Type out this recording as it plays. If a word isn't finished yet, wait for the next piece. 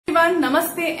everyone,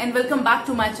 Namaste and welcome back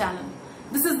to my channel.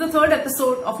 This is the third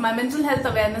episode of my mental health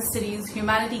awareness series,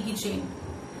 Humanity Ki Chain.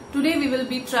 Today we will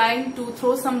be trying to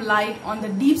throw some light on the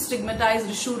deep stigmatized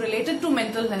issue related to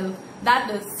mental health, that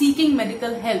is seeking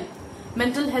medical help,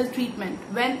 mental health treatment,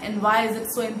 when and why is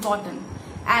it so important.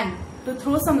 And to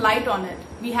throw some light on it,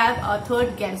 we have our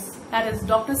third guest, that is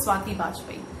Dr. Swati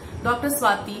Bajpai. Dr.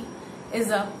 Swati is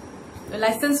a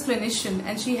licensed clinician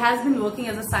and she has been working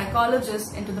as a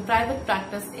psychologist into the private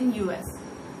practice in US.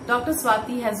 Dr.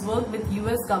 Swati has worked with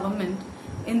US government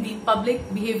in the public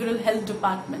behavioral health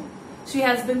department. She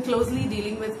has been closely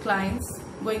dealing with clients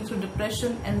going through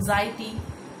depression, anxiety,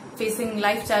 facing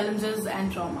life challenges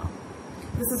and trauma.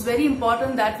 This is very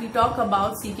important that we talk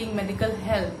about seeking medical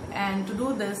help, and to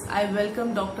do this I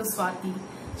welcome Dr. Swati.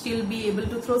 She will be able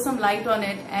to throw some light on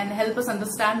it and help us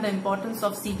understand the importance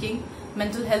of seeking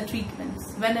mental health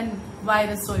treatments, when and why it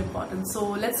is so important. So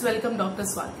let's welcome Dr.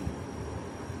 Swati.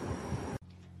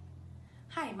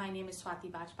 Hi, my name is Swati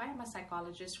Bajpai. I'm a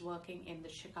psychologist working in the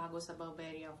Chicago suburb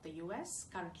area of the US.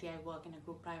 Currently I work in a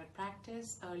group private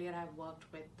practice. Earlier I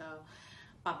worked with the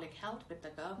public health with the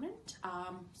government.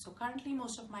 So currently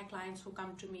most of my clients who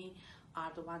come to me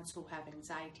are the ones who have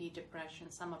anxiety,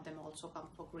 depression. Some of them also come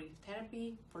for grief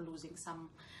therapy, for losing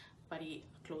somebody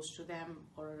close to them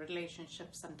or a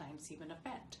relationship, sometimes even a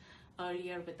pet.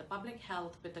 Earlier with the public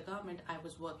health, with the government, I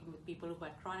was working with people who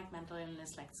had chronic mental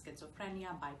illness like schizophrenia,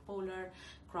 bipolar,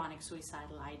 chronic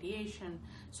suicidal ideation.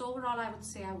 So overall, I would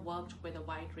say I worked with a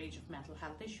wide range of mental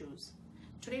health issues.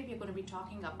 Today, we're going to be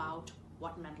talking about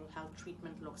what mental health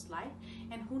treatment looks like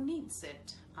and who needs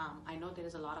it. I know there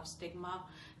is a lot of stigma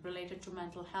related to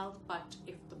mental health, but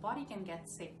if the body can get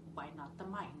sick, why not the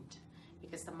mind?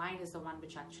 Because the mind is the one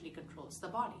which actually controls the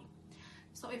body.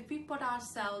 So if we put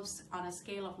ourselves on a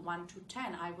scale of 1 to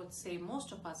 10, I would say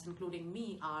most of us, including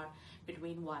me, are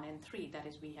between 1 and 3. That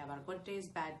is, we have our good days,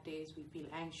 bad days, we feel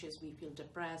anxious, we feel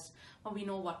depressed, but we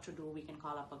know what to do. We can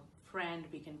call up a friend,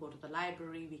 we can go to the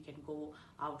library, we can go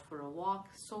out for a walk,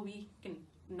 so we can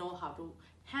know how to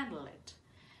handle it.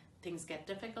 Things get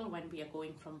difficult when we are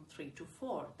going from 3 to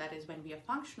 4. That is when we are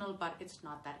functional, but it's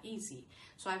not that easy.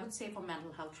 So I would say for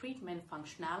mental health treatment,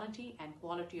 functionality and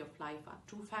quality of life are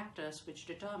two factors which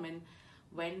determine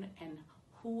when and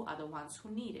who are the ones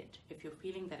who need it. If you're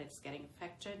feeling that it's getting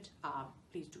affected,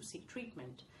 please do seek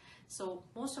treatment. So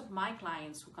most of my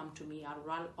clients who come to me are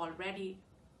already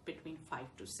between 5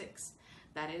 to 6.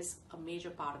 That is, a major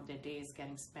part of their day is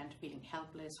getting spent feeling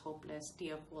helpless, hopeless,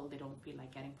 tearful, they don't feel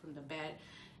like getting from the bed.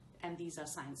 And these are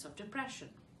signs of depression.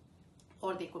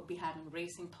 Or they could be having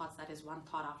racing thoughts, that is one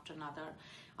thought after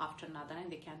another,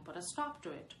 and they can't put a stop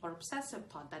to it. Or obsessive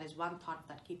thought, that is one thought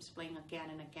that keeps playing again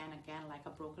and again and again like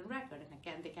a broken record, and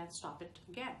again they can't stop it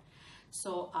again.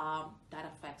 So that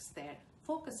affects their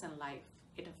focus in life.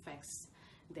 It affects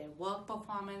their work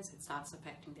performance, it starts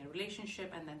affecting their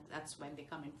relationship, and then that's when they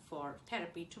come in for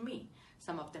therapy to me.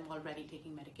 Some of them already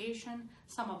taking medication,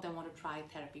 some of them want to try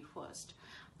therapy first.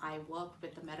 I work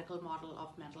with the medical model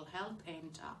of mental health,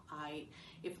 and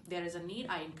if there is a need,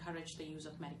 I encourage the use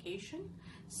of medication.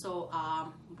 So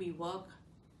we work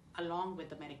along with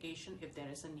the medication if there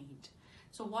is a need.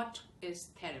 So what is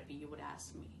therapy, you would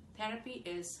ask me? Therapy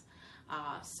is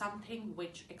something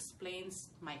which explains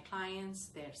my clients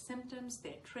their symptoms,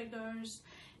 their triggers,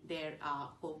 their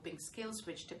coping skills,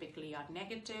 which typically are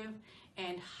negative,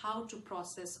 and how to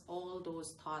process all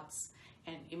those thoughts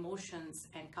and emotions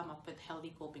and come up with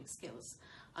healthy coping skills.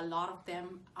 A lot of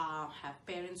them have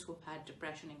parents who've had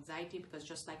depression, anxiety, because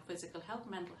just like physical health,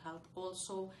 mental health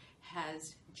also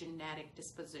has genetic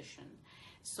disposition.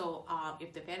 So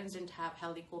if the parents didn't have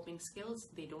healthy coping skills,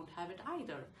 they don't have it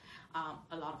either.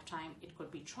 A lot of time it could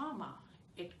be trauma,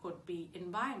 it could be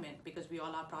environment, because we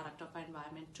all are product of our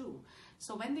environment too.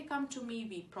 So when they come to me,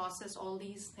 we process all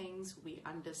these things, we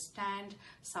understand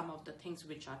some of the things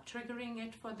which are triggering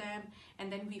it for them,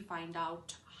 and then we find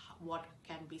out what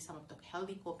can be some of the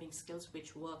healthy coping skills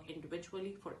which work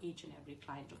individually for each and every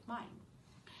client of mine.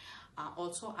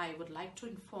 Also, I would like to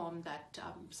inform that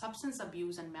substance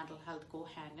abuse and mental health go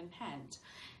hand in hand.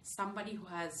 Somebody who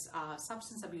has a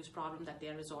substance abuse problem, that they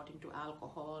are resorting to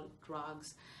alcohol,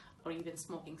 drugs, or even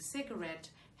smoking cigarette,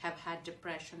 have had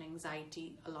depression,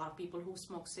 anxiety. A lot of people who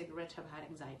smoke cigarette have had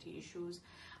anxiety issues,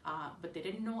 but they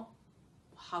didn't know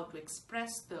how to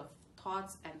express the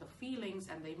thoughts and the feelings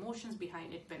and the emotions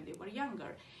behind it when they were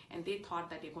younger, and they thought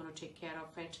that they're going to take care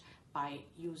of it by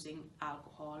using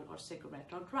alcohol or cigarette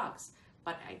or drugs.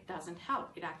 But it doesn't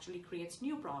help. It actually creates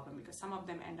new problems, because some of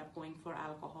them end up going for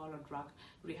alcohol or drug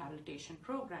rehabilitation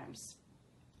programs.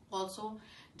 Also,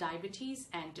 diabetes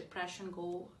and depression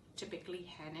go typically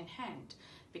hand in hand.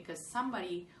 because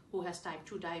somebody who has type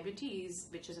 2 diabetes,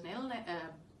 which is an illness,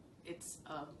 it's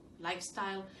a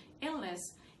lifestyle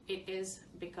illness, it is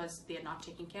because they're not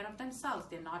taking care of themselves.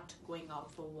 They're not going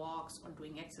out for walks or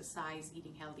doing exercise,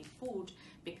 eating healthy food,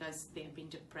 because they've been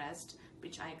depressed,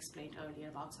 which I explained earlier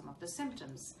about some of the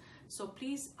symptoms. So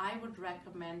please, I would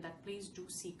recommend that please do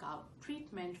seek out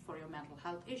treatment for your mental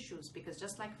health issues, because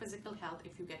just like physical health,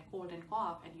 if you get cold and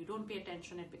cough and you don't pay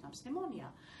attention, it becomes pneumonia.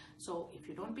 So if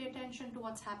you don't pay attention to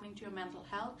what's happening to your mental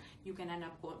health, you can end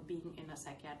up being in a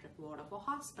psychiatric ward of a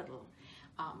hospital.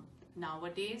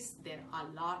 Nowadays, there are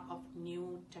a lot of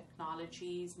new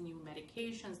technologies, new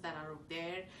medications that are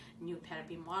there, new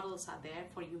therapy models are there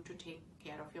for you to take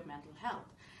care of your mental health.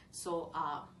 So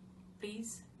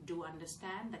please do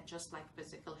understand that just like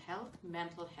physical health,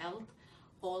 mental health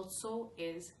also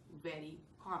is very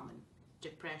common.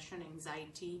 Depression,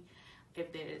 anxiety,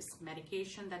 if there is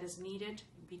medication that is needed,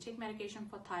 we take medication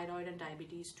for thyroid and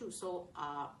diabetes too. So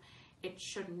it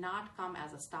should not come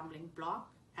as a stumbling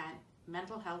block, and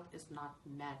mental health is not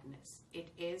madness. It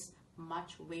is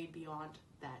much way beyond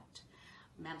that.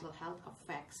 Mental health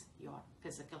affects your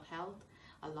physical health.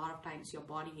 A lot of times your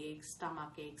body aches,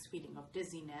 stomach aches, feeling of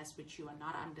dizziness, which you are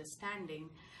not understanding,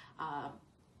 are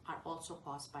also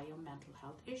caused by your mental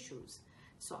health issues.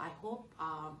 So I hope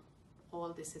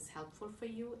all this is helpful for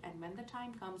you, and when the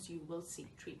time comes, you will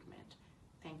seek treatment.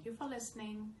 Thank you for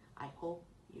listening. I hope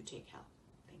you take help.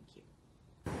 Thank you.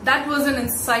 That was an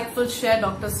insightful share,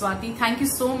 Dr. Swati. Thank you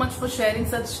so much for sharing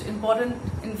such important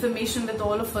information with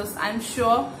all of us. I'm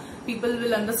sure people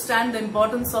will understand the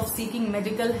importance of seeking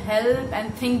medical help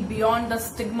and think beyond the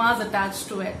stigmas attached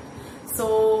to it.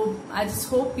 So I just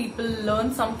hope people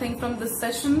learn something from this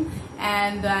session,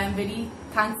 and I'm very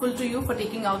thankful to you for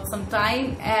taking out some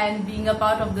time and being a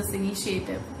part of this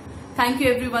initiative. Thank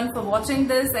you everyone for watching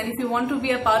this, and if you want to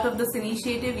be a part of this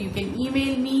initiative, you can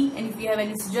email me, and if you have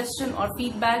any suggestion or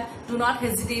feedback, do not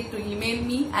hesitate to email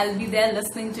me. I'll be there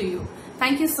listening to you.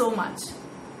 Thank you so much.